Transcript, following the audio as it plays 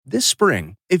This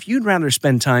spring, if you'd rather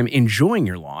spend time enjoying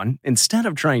your lawn instead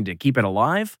of trying to keep it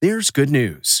alive, there's good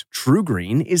news.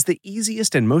 TruGreen is the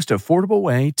easiest and most affordable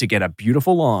way to get a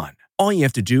beautiful lawn. All you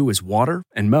have to do is water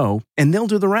and mow, and they'll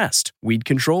do the rest. Weed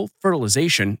control,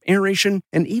 fertilization, aeration,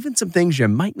 and even some things you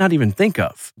might not even think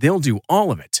of. They'll do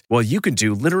all of it, while you can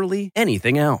do literally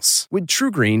anything else. With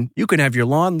TruGreen, you can have your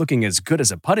lawn looking as good as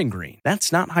a putting green.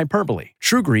 That's not hyperbole.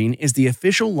 TruGreen is the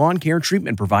official lawn care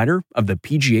treatment provider of the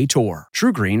PGA Tour.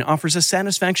 TruGreen offers a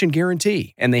satisfaction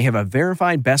guarantee, and they have a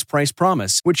verified best price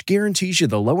promise, which guarantees you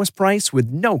the lowest price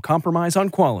with no compromise on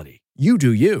quality. You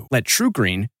do you. Let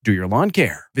TruGreen do your lawn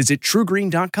care. Visit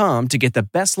TruGreen.com to get the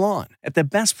best lawn at the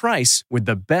best price with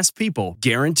the best people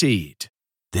guaranteed.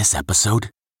 This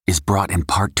episode is brought in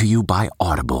part to you by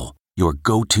Audible, your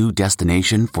go-to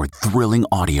destination for thrilling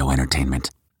audio entertainment.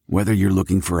 Whether you're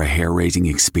looking for a hair-raising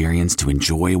experience to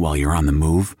enjoy while you're on the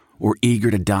move or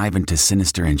eager to dive into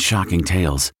sinister and shocking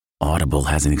tales, Audible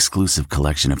has an exclusive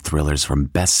collection of thrillers from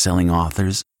best-selling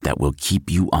authors that will keep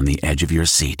you on the edge of your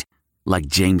seat. Like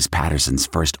James Patterson's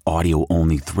first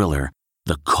audio-only thriller,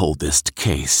 The Coldest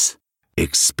Case.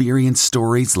 Experience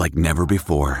stories like never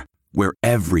before, where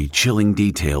every chilling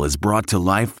detail is brought to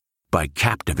life by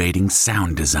captivating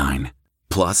sound design.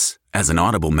 Plus, as an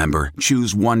Audible member,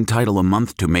 choose one title a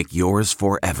month to make yours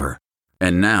forever.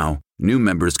 And now, new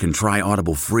members can try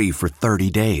Audible free for 30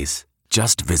 days.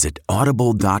 Just visit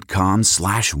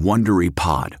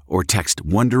audible.com/WonderyPod or text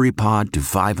WonderyPod to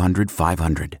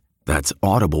 500-500. That's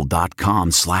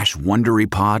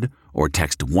audible.com/WonderyPod or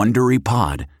text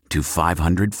WonderyPod to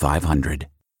 500-500.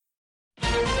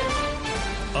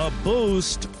 A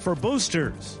boost for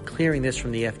boosters. Clearing this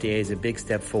from the FDA is a big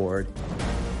step forward.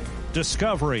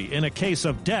 Discovery in a case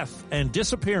of death and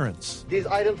disappearance. These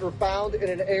items were found in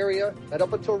an area that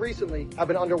up until recently have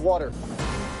been underwater.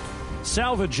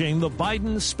 Salvaging the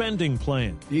Biden spending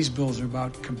plan. These bills are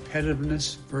about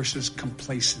competitiveness versus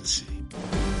complacency.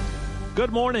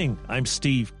 Good morning. I'm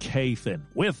Steve Kathan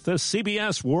with the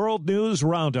CBS World News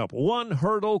Roundup. One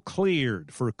hurdle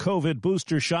cleared for COVID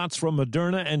booster shots from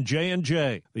Moderna and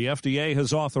J&J. The FDA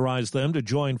has authorized them to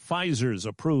join Pfizer's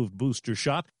approved booster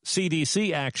shot.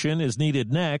 CDC action is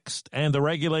needed next, and the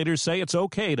regulators say it's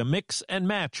okay to mix and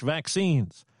match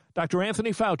vaccines. Dr.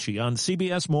 Anthony Fauci on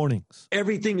CBS Mornings.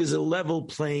 Everything is a level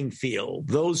playing field.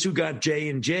 Those who got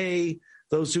J&J,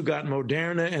 those who got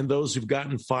Moderna, and those who've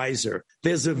gotten Pfizer.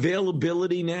 There's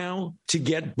availability now to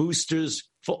get boosters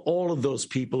for all of those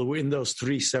people who are in those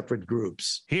three separate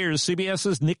groups. Here's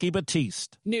CBS's Nikki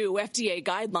Battiste. New FDA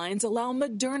guidelines allow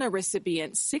Moderna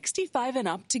recipients 65 and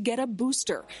up to get a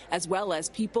booster, as well as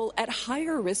people at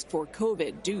higher risk for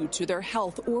COVID due to their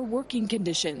health or working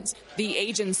conditions. The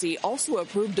agency also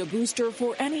approved a booster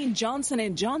for any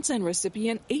Johnson & Johnson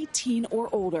recipient 18 or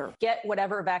older. Get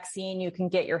whatever vaccine you can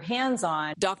get your hands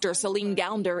on. Dr. Celine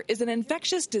Gounder is an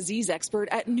infectious disease expert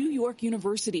at New York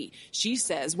University. She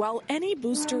says while any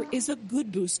booster is a good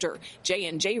booster,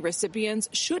 J&J recipients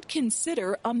should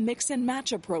consider a mix and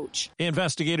match approach.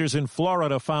 Investigators in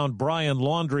Florida found Brian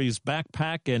Laundrie's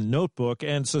backpack and notebook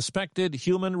and suspected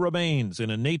human remains in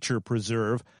a nature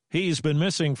preserve. He's been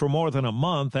missing for more than a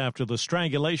month after the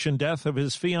strangulation death of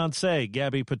his fiancée,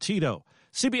 Gabby Petito.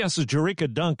 CBS's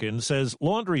Jericka Duncan says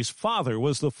Laundrie's father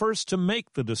was the first to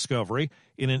make the discovery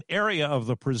in an area of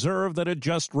the preserve that had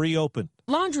just reopened.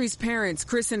 Laundrie's parents,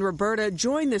 Chris and Roberta,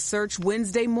 joined the search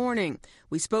Wednesday morning.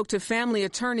 We spoke to family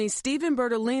attorney Stephen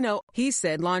Bertolino. He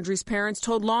said Laundrie's parents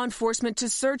told law enforcement to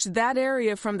search that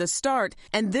area from the start,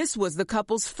 and this was the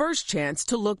couple's first chance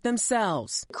to look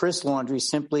themselves. Chris Laundrie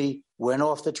simply went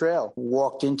off the trail,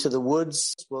 walked into the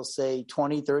woods, we'll say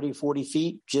 20, 30, 40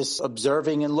 feet, just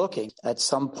observing and looking. At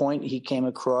some point, he came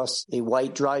across a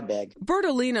white dry bag.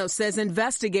 Bertolino says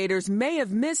investigators may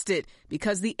have missed it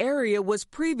because the area was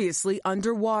previously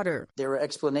underwater. There are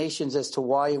explanations as to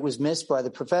why it was missed by the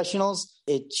professionals.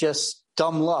 It just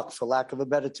dumb luck, for lack of a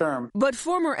better term. But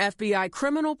former FBI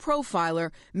criminal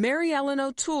profiler Mary Ellen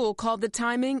O'Toole called the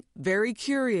timing very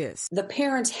curious. The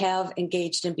parents have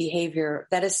engaged in behavior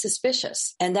that is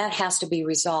suspicious, and that has to be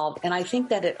resolved. And I think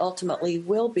that it ultimately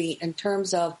will be in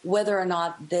terms of whether or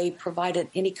not they provided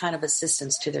any kind of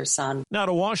assistance to their son. Now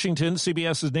to Washington,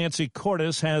 CBS's Nancy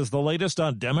Cordes has the latest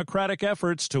on Democratic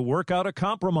efforts to work out a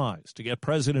compromise to get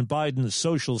President Biden's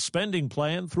social spending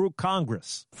plan through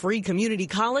Congress. Free community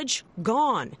college?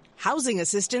 Gone. Housing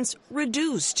assistance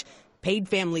reduced. Paid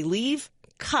family leave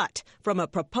cut from a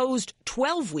proposed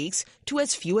 12 weeks to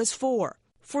as few as 4.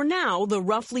 For now, the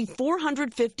roughly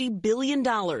 $450 billion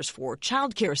for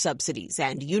childcare subsidies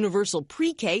and universal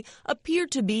pre-K appear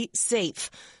to be safe.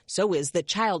 So is the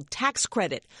child tax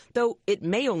credit, though it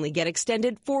may only get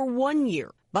extended for 1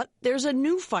 year. But there's a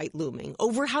new fight looming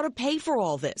over how to pay for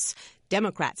all this.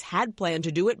 Democrats had planned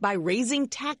to do it by raising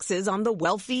taxes on the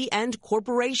wealthy and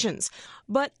corporations.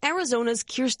 But Arizona's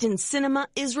Kyrsten Sinema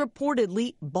is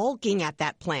reportedly balking at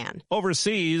that plan.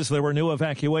 Overseas, there were new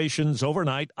evacuations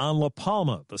overnight on La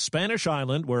Palma, the Spanish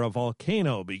island where a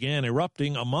volcano began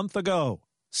erupting a month ago.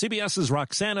 CBS's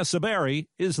Roxana Saberi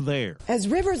is there. As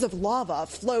rivers of lava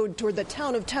flowed toward the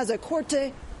town of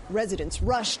Tazacorte, residents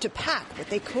rushed to pack what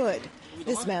they could.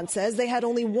 This man says they had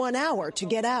only 1 hour to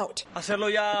get out. They're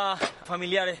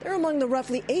among the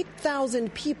roughly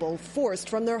 8,000 people forced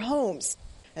from their homes,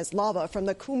 as lava from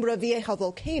the Cumbre Vieja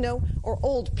volcano, or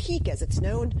Old Peak as it's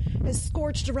known, has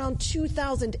scorched around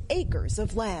 2,000 acres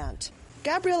of land.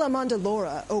 Gabriel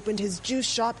Amandalora opened his juice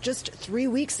shop just 3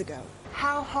 weeks ago.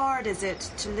 How hard is it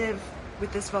to live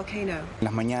with this volcano?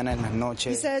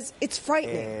 He says it's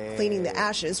frightening, cleaning the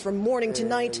ashes from morning to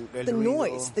night, the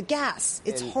noise, the gas,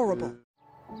 it's horrible.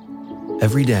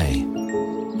 Every day,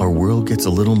 our world gets a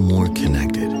little more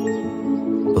connected,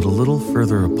 but a little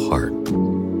further apart.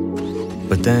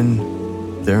 But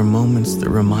then, there are moments that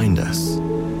remind us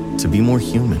to be more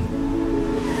human.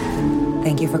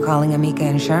 Thank you for calling Amica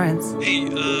Insurance. Hey,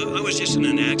 I was just in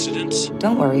an accident.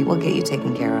 Don't worry, we'll get you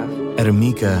taken care of. At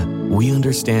Amica, we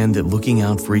understand that looking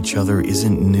out for each other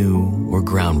isn't new or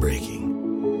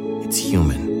groundbreaking. It's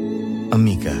human.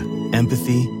 Amica,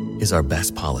 empathy is our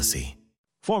best policy.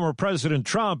 Former President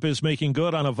Trump is making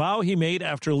good on a vow he made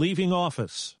after leaving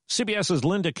office. CBS's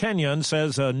Linda Kenyon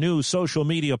says a new social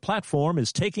media platform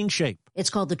is taking shape. It's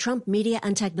called the Trump Media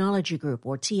and Technology Group,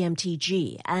 or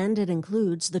TMTG, and it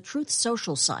includes the Truth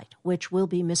Social site, which will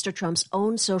be Mr. Trump's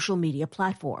own social media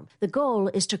platform. The goal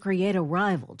is to create a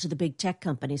rival to the big tech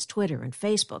companies Twitter and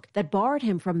Facebook that barred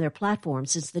him from their platform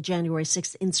since the January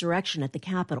 6th insurrection at the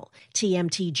Capitol.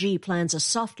 TMTG plans a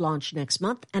soft launch next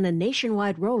month and a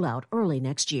nationwide rollout early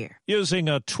next year. Using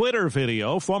a Twitter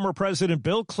video, former President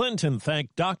Bill Clinton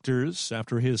thanked doctors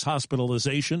after his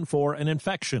hospitalization for an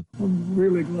infection. I'm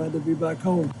really glad to be back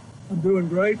home. I'm doing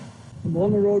great. I'm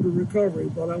on the road to recovery,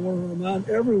 but I want to remind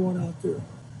everyone out there,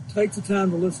 take the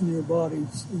time to listen to your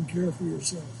bodies and care for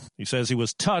yourselves. He says he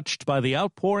was touched by the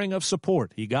outpouring of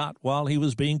support he got while he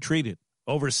was being treated.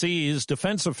 Overseas,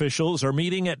 defense officials are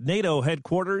meeting at NATO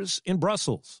headquarters in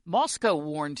Brussels. Moscow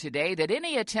warned today that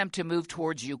any attempt to move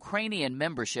towards Ukrainian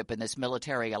membership in this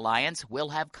military alliance will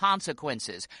have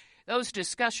consequences. Those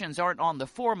discussions aren't on the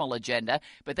formal agenda,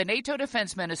 but the NATO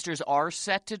defense ministers are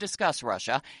set to discuss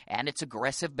Russia and its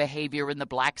aggressive behavior in the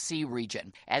Black Sea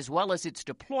region, as well as its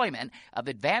deployment of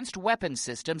advanced weapon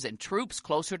systems and troops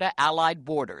closer to Allied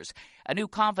borders. A new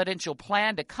confidential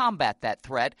plan to combat that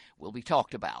threat will be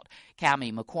talked about.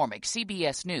 Cami McCormick,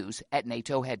 CBS News at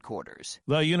NATO headquarters.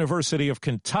 The University of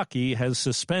Kentucky has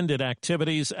suspended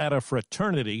activities at a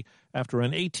fraternity after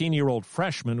an 18-year-old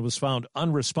freshman was found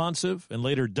unresponsive and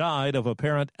later died of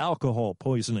apparent alcohol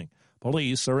poisoning.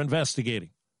 Police are investigating.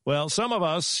 Well, some of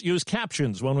us use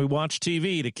captions when we watch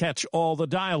TV to catch all the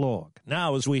dialogue.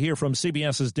 Now, as we hear from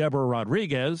CBS's Deborah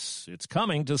Rodriguez, it's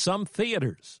coming to some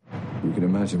theaters. You can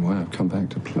imagine why I've come back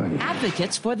to play.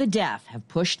 Advocates for the deaf have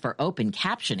pushed for open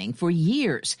captioning for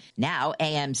years. Now,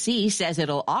 AMC says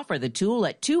it'll offer the tool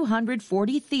at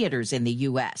 240 theaters in the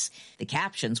U.S. The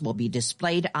captions will be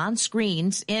displayed on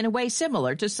screens in a way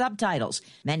similar to subtitles.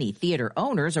 Many theater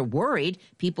owners are worried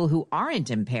people who aren't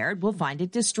impaired will find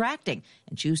it distracting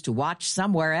and choose to watch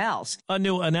somewhere else. A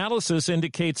new analysis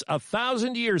indicates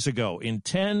 1,000 years ago, in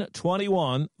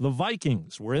 1021, the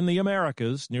Vikings were in the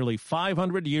Americas nearly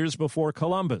 500 years before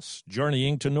Columbus,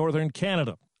 journeying to northern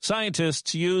Canada.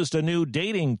 Scientists used a new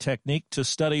dating technique to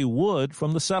study wood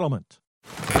from the settlement.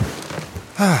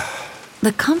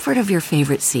 The comfort of your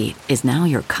favorite seat is now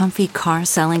your comfy car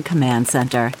selling command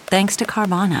center, thanks to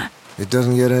Carvana. It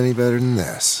doesn't get any better than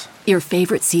this. Your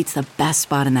favorite seat's the best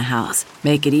spot in the house.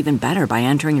 Make it even better by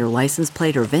entering your license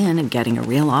plate or VIN and getting a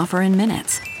real offer in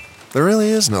minutes. There really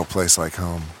is no place like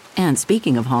home. And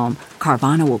speaking of home,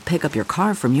 Carvana will pick up your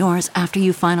car from yours after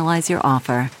you finalize your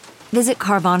offer. Visit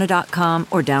Carvana.com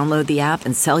or download the app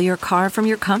and sell your car from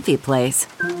your comfy place.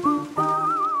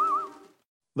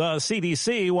 The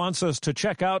CDC wants us to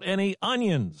check out any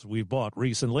onions we bought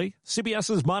recently.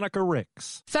 CBS's Monica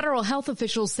Ricks. Federal health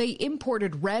officials say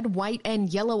imported red, white,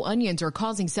 and yellow onions are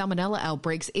causing salmonella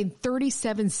outbreaks in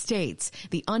 37 states.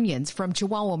 The onions from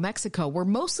Chihuahua, Mexico were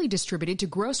mostly distributed to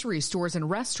grocery stores and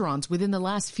restaurants within the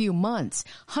last few months.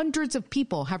 Hundreds of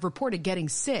people have reported getting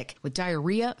sick with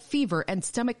diarrhea, fever, and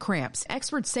stomach cramps.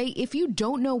 Experts say if you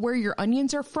don't know where your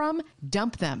onions are from,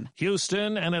 dump them.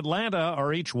 Houston and Atlanta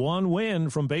are each one win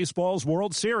from from baseball's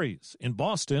World Series. In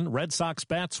Boston, Red Sox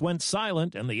bats went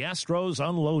silent and the Astros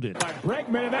unloaded.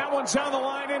 Bregman, and that one's down the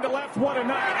line into left. What a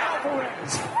night.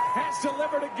 Alvarez has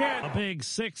delivered again. A big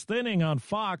sixth inning on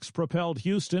Fox propelled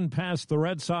Houston past the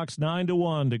Red Sox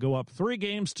 9-1 to go up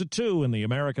 3-2 in the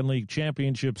American League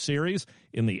Championship Series.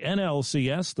 In the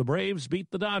NLCS, the Braves beat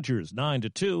the Dodgers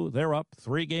 9-2. They're up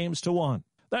 3-1.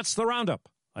 That's the Roundup.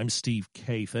 I'm Steve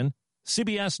Kathan,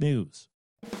 CBS News.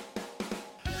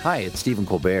 Hi, it's Stephen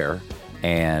Colbert,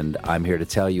 and I'm here to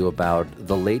tell you about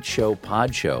The Late Show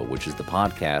Pod Show, which is the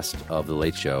podcast of The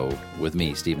Late Show with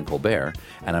me, Stephen Colbert,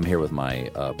 and I'm here with my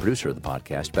producer of the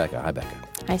podcast, Becca. Hi, Becca.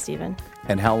 Hi, Stephen.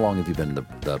 And how long have you been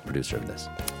the producer of this?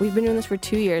 We've been doing this for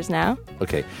 2 years now.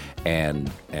 Okay, and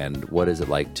what is it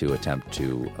like to attempt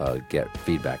to get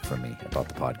feedback from me about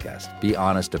the podcast? Be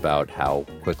honest about how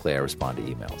quickly I respond to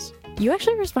emails. You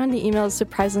actually respond to emails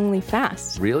surprisingly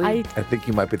fast. Really? I think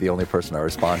you might be the only person I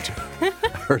respond to.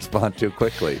 I respond to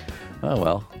quickly. Oh,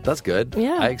 well, that's good.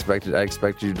 Yeah. I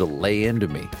expected you to lay into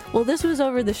me. Well, this was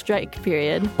over the strike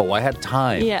period. Oh, I had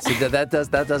time. Yeah. See, that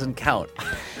doesn't count.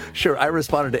 Sure, I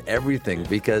responded to everything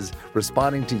because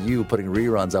responding to you putting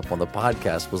reruns up on the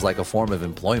podcast was like a form of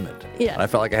employment. Yeah. And I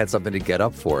felt like I had something to get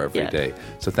up for every day.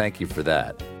 So thank you for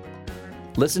that.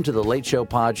 Listen to The Late Show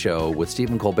Pod Show with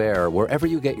Stephen Colbert wherever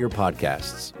you get your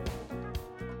podcasts.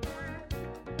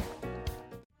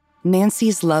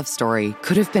 Nancy's love story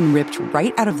could have been ripped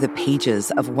right out of the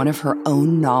pages of one of her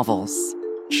own novels.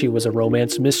 She was a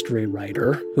romance mystery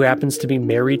writer who happens to be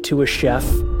married to a chef.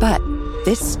 But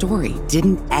this story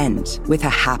didn't end with a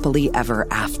happily ever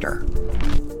after.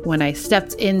 When I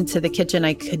stepped into the kitchen,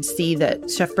 I could see that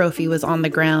Chef Brophy was on the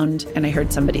ground, and I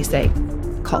heard somebody say,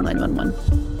 "Call 911."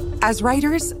 As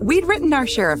writers, we'd written our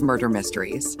share of murder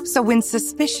mysteries. So when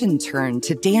suspicion turned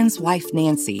to Dan's wife,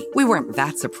 Nancy, we weren't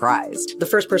that surprised. The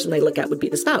first person they look at would be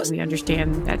the spouse. We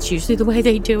understand that's usually the way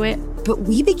they do it. But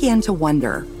we began to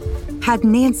wonder, had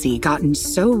Nancy gotten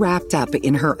so wrapped up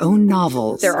in her own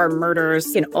novels? There are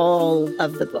murders in all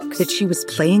of the books. That she was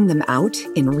playing them out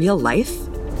in real life?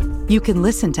 You can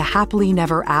listen to Happily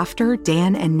Never After,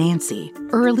 Dan and Nancy,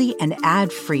 early and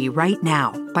ad-free right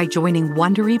now by joining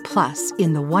Wondery Plus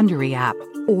in the Wondery app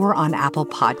or on Apple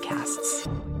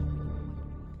Podcasts.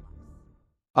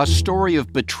 A story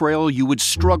of betrayal you would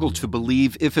struggle to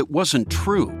believe if it wasn't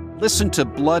true. Listen to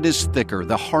Blood is Thicker,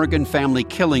 The Hargan Family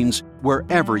Killings,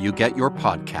 wherever you get your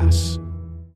podcasts.